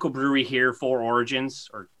 there's a local brewery here, Four Origins,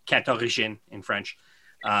 or Quatre Origines in French.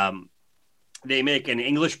 They make an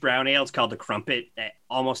English brown ale. It's called the Crumpet.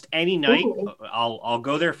 Almost any night, I'll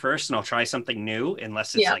go there first and I'll try something new,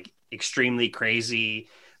 unless it's like extremely crazy.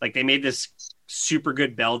 Like they made this super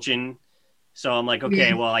good Belgian. So I'm like,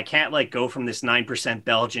 okay, well, I can't like go from this 9%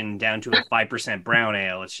 Belgian down to a 5% brown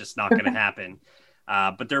ale. It's just not going to happen.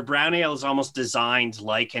 But their brown ale is almost designed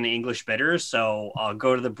like an English bitter. So I'll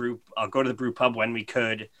go to the brew pub when we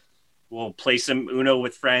could. We'll play some Uno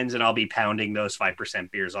with friends, and I'll be pounding those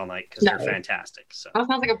 5% beers all night because they're fantastic. So that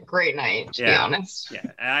sounds like a great night, to be honest.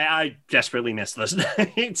 Yeah, I desperately miss those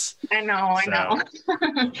nights. I know.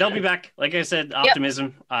 They'll be back. Like I said,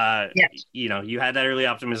 optimism. You had that early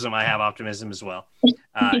optimism. I have optimism as well.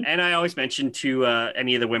 And I always mention to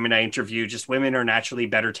any of the women I interview, just women are naturally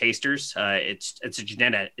better tasters. It's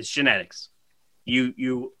genetics.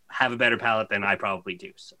 You have a better palate than I probably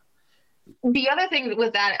do. So. The other thing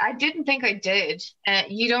with that, I didn't think I did.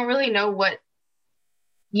 You don't really know what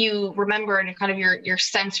you remember in kind of your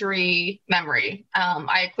sensory memory.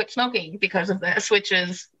 I quit smoking because of this, which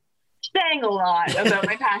is saying a lot about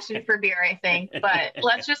my passion for beer, I think, but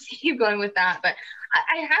let's just keep going with that. But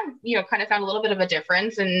I have, kind of found a little bit of a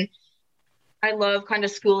difference, and I love kind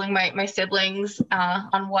of schooling my siblings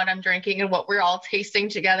on what I'm drinking and what we're all tasting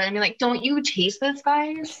together. I mean, like, don't you taste this,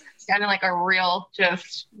 guys? It's kind of like a real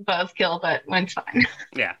just buzzkill, but it's fine.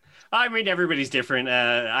 Yeah. I mean, everybody's different.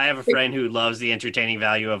 I have a friend who loves the entertaining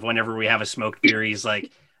value of whenever we have a smoked beer, he's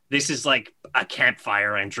like, this is like a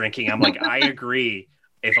campfire I'm drinking. I'm like, I agree.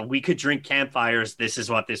 If we could drink campfires, this is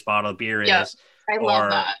what this bottle of beer Yeah, is. I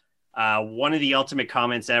love that. One of the ultimate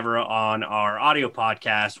comments ever on our audio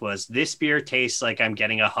podcast was, this beer tastes like I'm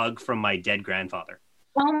getting a hug from my dead grandfather.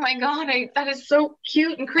 Oh my God, that is so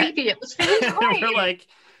cute and creepy at the same time. We're like,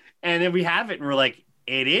 and then we have it and we're like,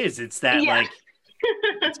 it is. It's that like,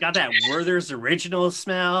 it's got that Werther's original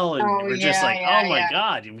smell. And we're just like, oh my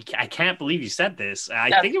God, I can't believe you said this.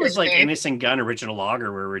 I think it was like Innocent Gun Original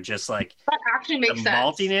Lager where we're just like, that actually makes the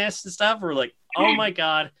maltiness and stuff. We're like, oh my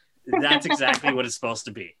God, that's exactly what it's supposed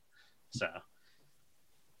to be. So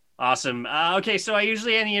awesome. Okay, so I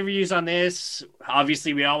usually end the interviews on this.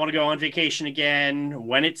 Obviously, we all want to go on vacation again.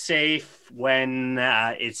 When it's safe, when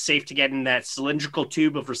it's safe to get in that cylindrical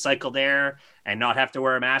tube of recycled air and not have to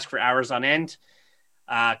wear a mask for hours on end.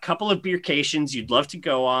 A couple of beercations you'd love to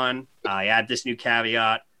go on. I add this new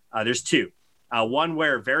caveat. There's two. One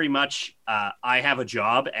where very much I have a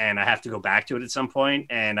job and I have to go back to it at some point,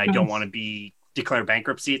 and I don't want to be declare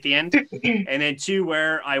bankruptcy at the end. And then two,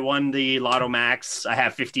 where I won the Lotto Max. I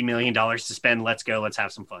have $50 million to spend. Let's go. Let's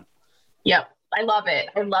have some fun. Yep. I love it.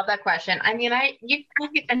 I love that question. I mean,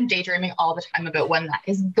 I'm daydreaming all the time about when that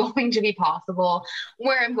is going to be possible,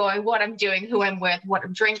 where I'm going, what I'm doing, who I'm with, what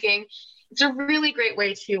I'm drinking. It's a really great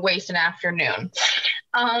way to waste an afternoon.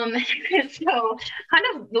 So kind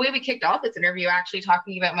of the way we kicked off this interview, actually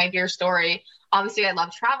talking about my beer story. Obviously, I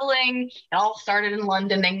love traveling. It all started in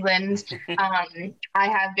London, England. I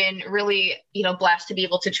have been really, blessed to be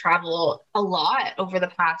able to travel a lot over the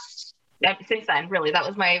past, since then, really. That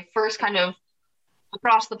was my first kind of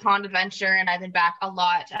across the pond adventure, and I've been back a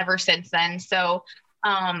lot ever since then. So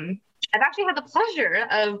I've actually had the pleasure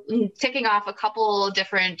of ticking off a couple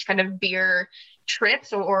different kind of beer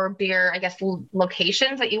trips or beer, I guess,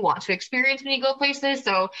 locations that you want to experience when you go places.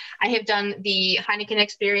 So I have done the Heineken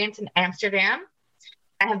experience in Amsterdam.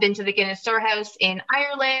 I have been to the Guinness Storehouse in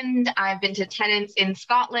Ireland. I've been to Tennent's in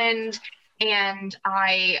Scotland. And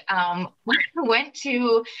I went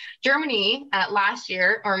to Germany last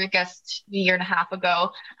year, or I guess a year and a half ago.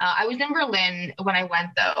 I was in Berlin when I went,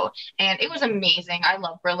 though, and it was amazing. I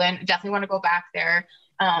love Berlin. Definitely want to go back there.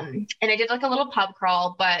 And I did like a little pub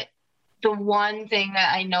crawl, but the one thing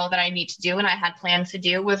that I know that I need to do and I had plans to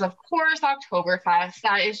do was, of course, Oktoberfest.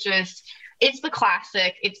 That is just, it's the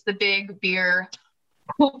classic. It's the big beer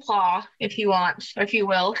hoopla, if you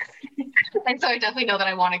will. And so I definitely know that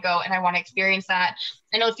I want to go and I want to experience that.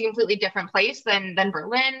 I know it's a completely different place than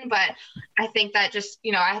Berlin, but I think that just,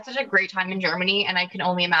 I had such a great time in Germany, and I can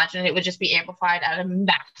only imagine it would just be amplified at a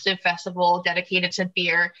massive festival dedicated to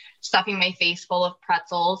beer, stuffing my face full of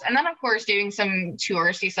pretzels. And then, of course, doing some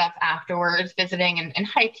touristy stuff afterwards, visiting and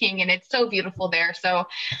hiking. And it's so beautiful there. So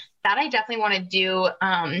that I definitely want to do.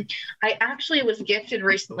 I actually was gifted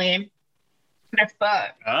recently this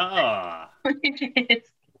book. It's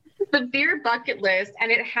the Beer Bucket List, and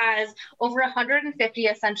it has over 150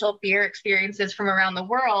 essential beer experiences from around the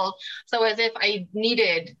world. So as if I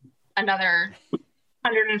needed another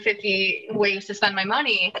 150 ways to spend my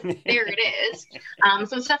money, there it is.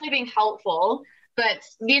 So it's definitely being helpful. But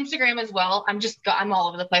the Instagram as well, I'm all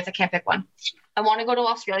over the place. I can't pick one. I want to go to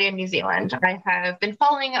Australia and New Zealand. I have been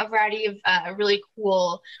following a variety of really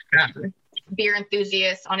cool beer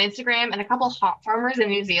enthusiasts on Instagram and a couple of hop farmers in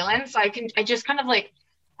New Zealand. So I just kind of like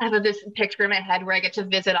have this picture in my head where I get to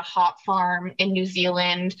visit a hop farm in New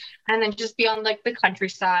Zealand and then just be on like the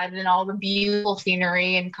countryside and all the beautiful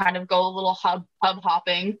scenery and kind of go a little pub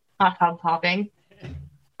hopping. So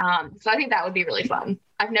I think that would be really fun.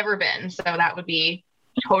 I've never been, so that would be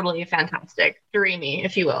totally fantastic, dreamy,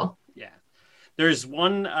 if you will. Yeah. There's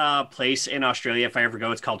one place in Australia, if I ever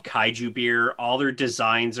go, it's called Kaiju Beer. All their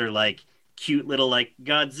designs are like cute little like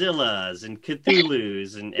Godzillas and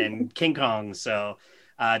Cthulhu's and King Kongs. So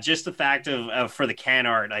just the fact of for the can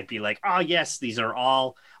art, I'd be like, oh yes, these are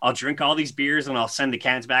all, I'll drink all these beers and I'll send the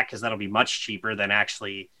cans back because that'll be much cheaper than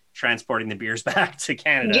actually transporting the beers back to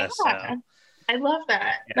Canada. Yeah, so, I love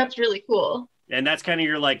that. Yeah. That's really cool. And that's kind of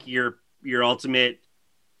your ultimate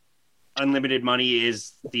unlimited money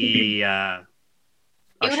is the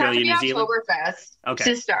Australia, New Zealand. Oktoberfest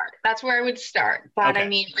to start. That's where I would start. But okay. I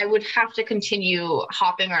mean, I would have to continue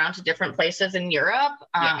hopping around to different places in Europe.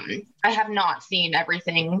 I have not seen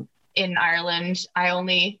everything in Ireland. I've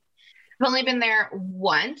only been there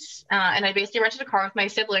once, and I basically rented a car with my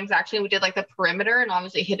siblings. Actually, we did like the perimeter and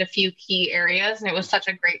obviously hit a few key areas, and it was such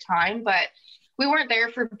a great time. But we weren't there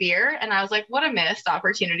for beer, and I was like, what a missed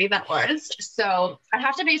opportunity that was. So I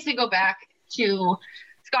have to basically go back to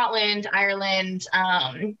Scotland, Ireland,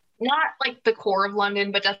 not like the core of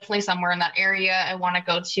London, but definitely somewhere in that area. I want to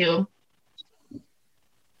go to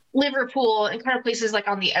Liverpool and kind of places like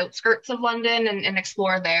on the outskirts of London and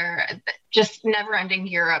explore there. Just never ending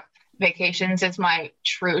Europe vacations is my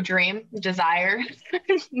true dream desire,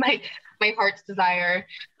 my my heart's desire.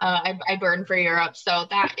 I burn for Europe, so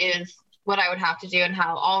that is what I would have to do, and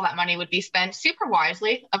how all that money would be spent super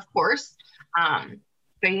wisely, of course.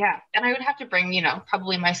 But yeah, and I would have to bring,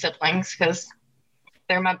 probably my siblings because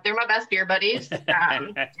they're my best beer buddies.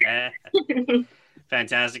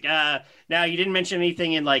 Fantastic. Now you didn't mention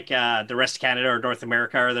anything in like the rest of Canada or North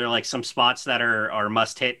America. Are there like some spots that are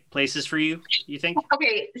must hit places for you, you think?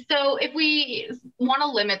 Okay, so if we want to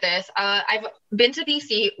limit this, I've been to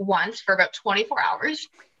BC once for about 24 hours,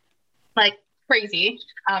 like crazy.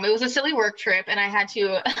 It was a silly work trip, and I had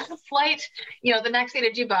to flight, the next day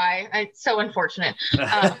to Dubai. It's so unfortunate.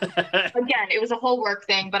 Again, it was a whole work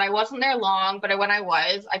thing, but I wasn't there long. But when I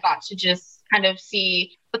was, I got to just kind of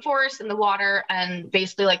see the forest and the water and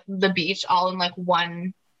basically like the beach all in like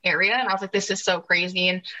one area. And I was like, this is so crazy.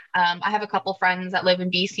 And I have a couple friends that live in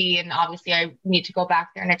BC, and obviously I need to go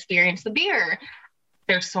back there and experience the beer.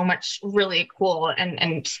 There's so much really cool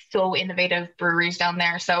and so innovative breweries down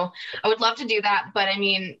there. So I would love to do that. But I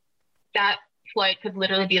mean, that flight could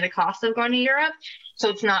literally be the cost of going to Europe. So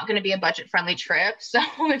it's not going to be a budget friendly trip. So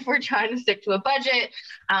if we're trying to stick to a budget,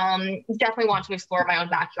 definitely want to explore my own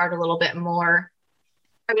backyard a little bit more.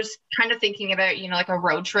 I was kind of thinking about, like a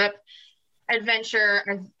road trip adventure.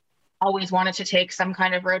 I've always wanted to take some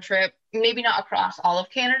kind of road trip, maybe not across all of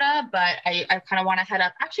Canada, but I kind of want to head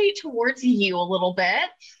up actually towards you a little bit.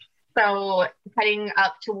 So heading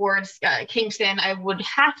up towards Kingston, I would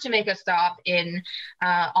have to make a stop in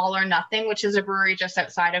All or Nothing, which is a brewery just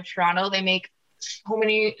outside of Toronto. They make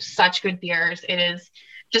such good beers. It is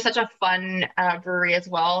just such a fun brewery as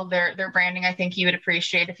well. Their branding, I think you would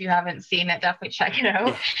appreciate. If you haven't seen it, definitely check it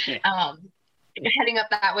out. Yeah. Heading up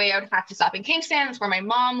that way, I would have to stop in Kingston. It's where my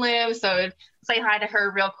mom lives. So I'd say hi to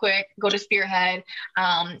her real quick, go to Spearhead.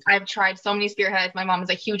 I've tried so many Spearheads. My mom is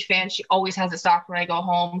a huge fan. She always has it stocked when I go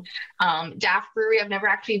home. Daft Brewery, I've never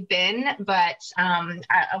actually been, but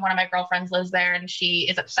one of my girlfriends lives there and she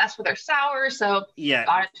is obsessed with their sour. So yeah,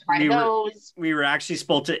 got to try those. We were actually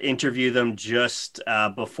supposed to interview them just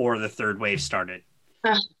before the third wave started.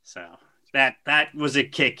 So that was a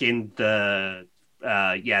kick in the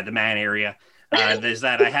man area. There's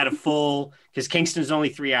that I had a full, because Kingston's only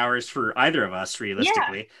 3 hours for either of us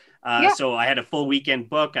realistically. So I had a full weekend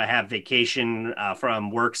book. I have vacation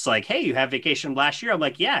from work's like, hey, you have vacation last year? I'm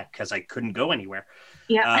like, yeah, because I couldn't go anywhere.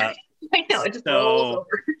 Yeah, I know. It just rolls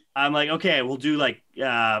over. I'm like, okay, we'll do like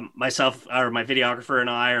myself or my videographer and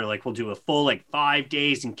I are like, we'll do a full like 5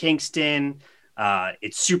 days in Kingston.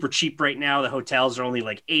 It's super cheap right now. The hotels are only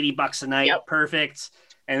like $80 a night. Yep. Perfect.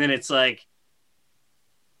 And then it's like,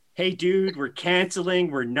 hey, dude, we're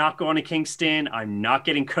canceling. We're not going to Kingston. I'm not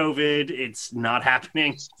getting COVID. It's not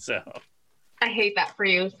happening. So I hate that for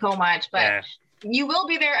you so much, but you will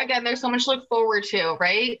be there again. There's so much to look forward to,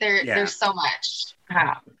 right? There's so much.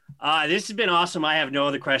 This has been awesome. I have no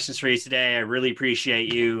other questions for you today. I really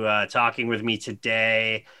appreciate you talking with me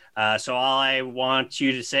today. So all I want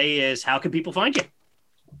you to say is, how can people find you?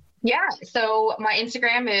 Yeah, so my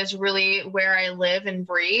Instagram is really where I live and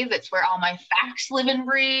breathe. It's where all my facts live and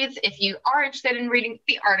breathe. If you are interested in reading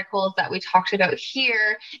the articles that we talked about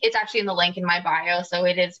here, it's actually in the link in my bio. So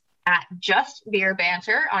it is at Just Beer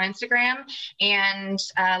Banter on Instagram. And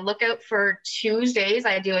look out for Tuesdays.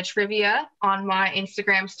 I do a trivia on my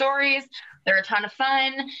Instagram stories. They're a ton of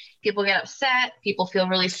fun. People get upset. People feel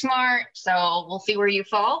really smart. So we'll see where you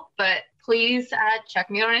fall. But please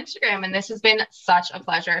check me out on Instagram. And this has been such a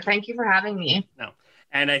pleasure. Thank you for having me. No.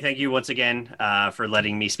 And I thank you once again for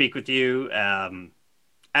letting me speak with you.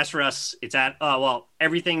 As for us, it's at,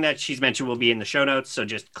 everything that she's mentioned will be in the show notes. So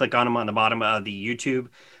just click on them on the bottom of the YouTube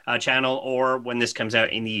channel, or when this comes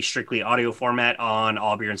out in the strictly audio format on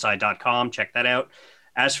allbeerinside.com. Check that out.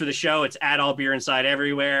 As for the show, it's at All Beer Inside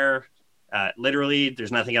everywhere. Literally,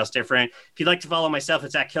 there's nothing else different. If you'd like to follow myself,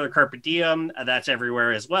 it's at Killer Carpe Diem. That's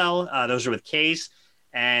everywhere as well. Those are with K's.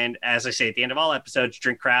 And as I say at the end of all episodes,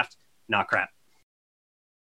 drink craft, not crap.